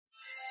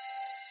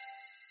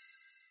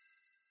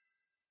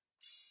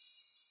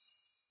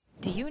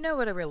Do you know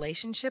what a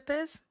relationship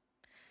is?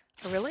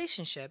 A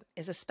relationship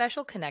is a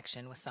special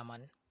connection with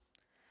someone.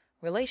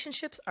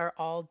 Relationships are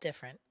all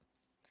different.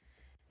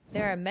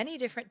 There are many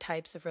different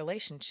types of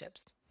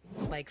relationships,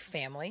 like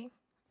family,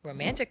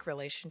 romantic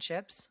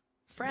relationships,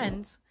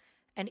 friends,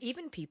 and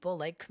even people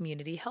like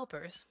community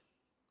helpers.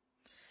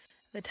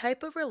 The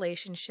type of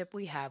relationship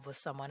we have with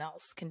someone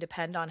else can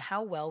depend on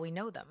how well we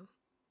know them,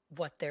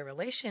 what their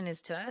relation is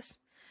to us,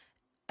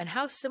 and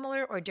how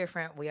similar or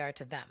different we are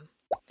to them.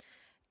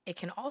 It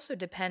can also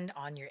depend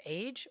on your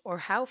age or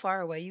how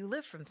far away you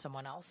live from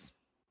someone else.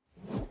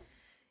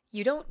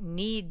 You don't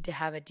need to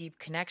have a deep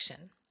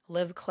connection,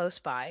 live close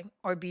by,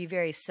 or be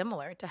very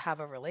similar to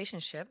have a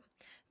relationship.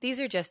 These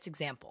are just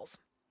examples.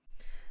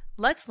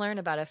 Let's learn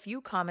about a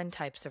few common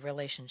types of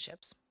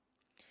relationships.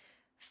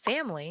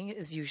 Family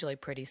is usually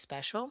pretty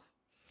special.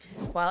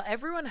 While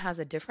everyone has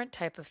a different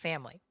type of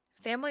family,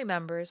 family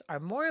members are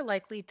more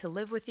likely to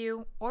live with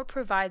you or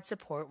provide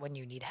support when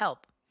you need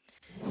help.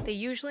 They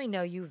usually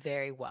know you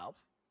very well.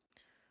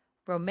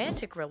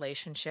 Romantic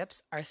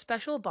relationships are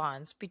special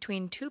bonds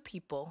between two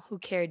people who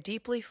care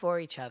deeply for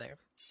each other.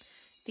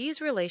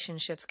 These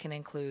relationships can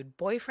include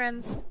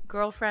boyfriends,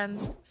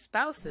 girlfriends,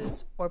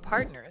 spouses, or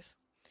partners.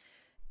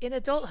 In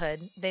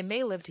adulthood, they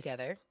may live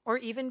together or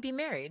even be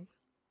married.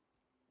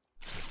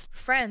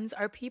 Friends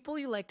are people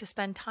you like to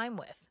spend time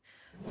with.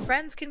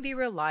 Friends can be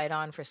relied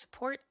on for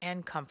support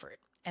and comfort,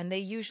 and they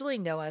usually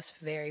know us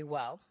very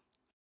well.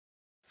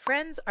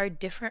 Friends are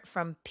different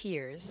from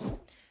peers.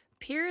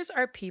 Peers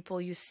are people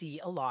you see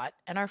a lot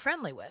and are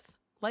friendly with,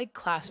 like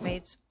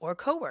classmates or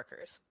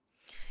coworkers.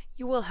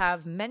 You will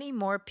have many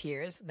more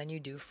peers than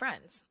you do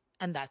friends,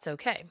 and that's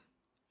okay.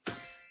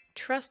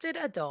 Trusted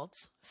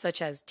adults,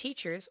 such as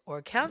teachers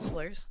or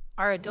counselors,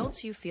 are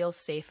adults you feel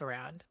safe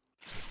around.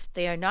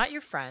 They are not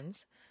your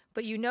friends,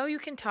 but you know you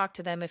can talk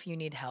to them if you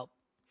need help.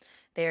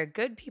 They are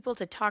good people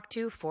to talk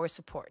to for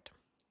support.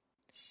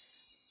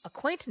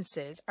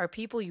 Acquaintances are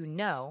people you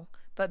know,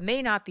 but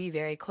may not be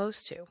very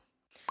close to.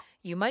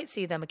 You might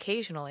see them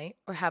occasionally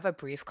or have a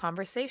brief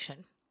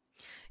conversation.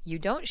 You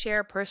don't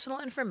share personal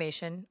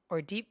information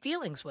or deep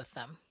feelings with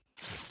them.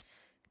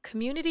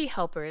 Community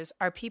helpers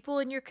are people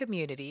in your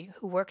community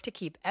who work to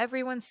keep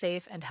everyone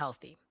safe and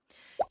healthy.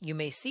 You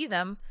may see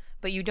them,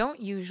 but you don't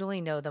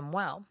usually know them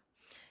well.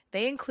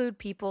 They include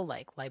people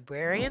like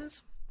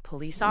librarians,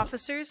 police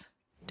officers,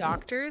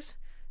 doctors,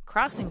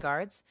 crossing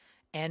guards,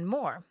 and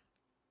more.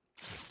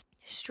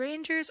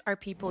 Strangers are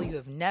people you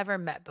have never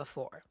met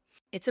before.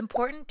 It's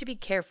important to be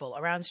careful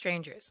around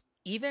strangers,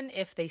 even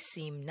if they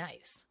seem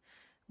nice.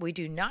 We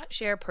do not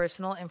share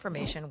personal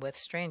information with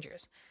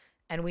strangers,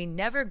 and we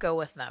never go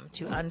with them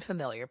to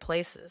unfamiliar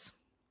places.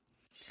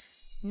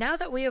 Now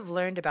that we have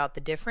learned about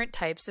the different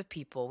types of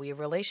people we have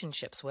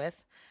relationships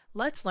with,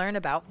 let's learn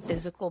about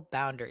physical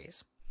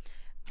boundaries.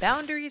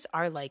 Boundaries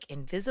are like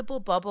invisible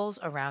bubbles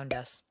around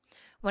us.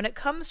 When it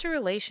comes to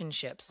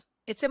relationships,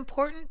 it's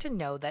important to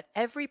know that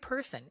every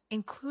person,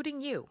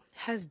 including you,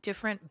 has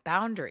different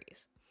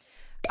boundaries.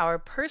 Our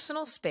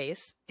personal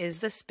space is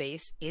the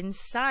space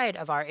inside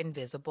of our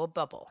invisible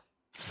bubble.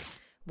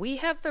 We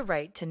have the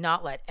right to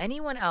not let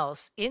anyone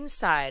else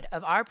inside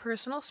of our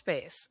personal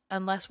space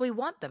unless we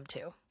want them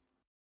to.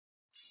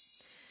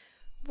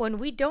 When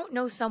we don't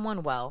know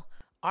someone well,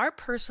 our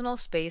personal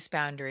space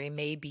boundary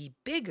may be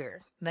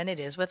bigger than it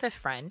is with a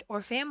friend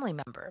or family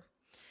member.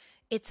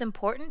 It's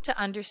important to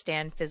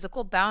understand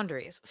physical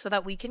boundaries so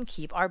that we can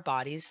keep our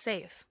bodies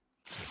safe.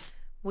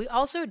 We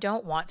also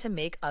don't want to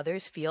make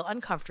others feel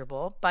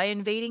uncomfortable by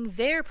invading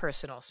their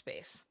personal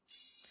space.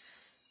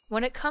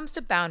 When it comes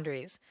to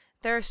boundaries,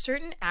 there are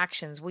certain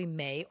actions we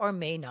may or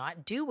may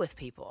not do with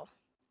people.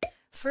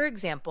 For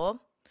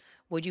example,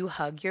 would you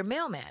hug your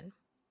mailman?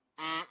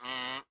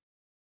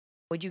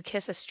 Would you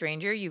kiss a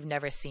stranger you've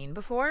never seen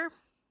before?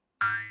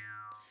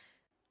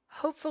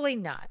 Hopefully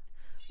not.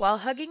 While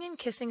hugging and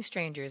kissing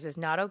strangers is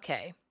not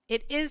okay,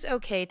 it is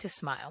okay to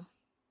smile.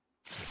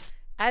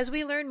 As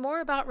we learn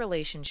more about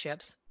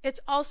relationships, it's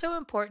also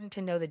important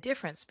to know the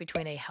difference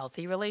between a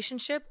healthy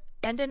relationship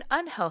and an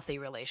unhealthy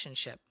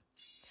relationship.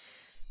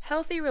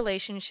 Healthy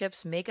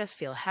relationships make us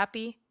feel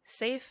happy,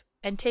 safe,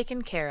 and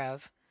taken care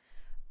of.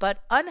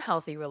 But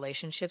unhealthy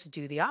relationships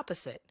do the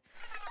opposite.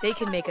 They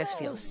can make us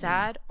feel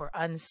sad or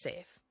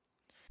unsafe.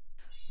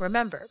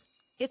 Remember,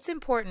 it's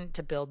important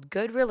to build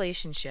good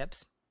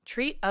relationships,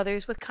 treat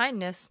others with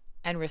kindness,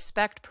 and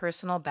respect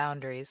personal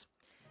boundaries.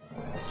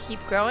 Keep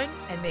growing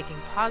and making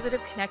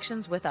positive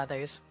connections with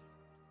others.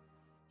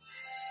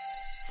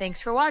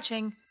 Thanks for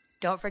watching.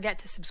 Don't forget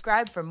to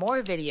subscribe for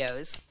more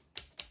videos.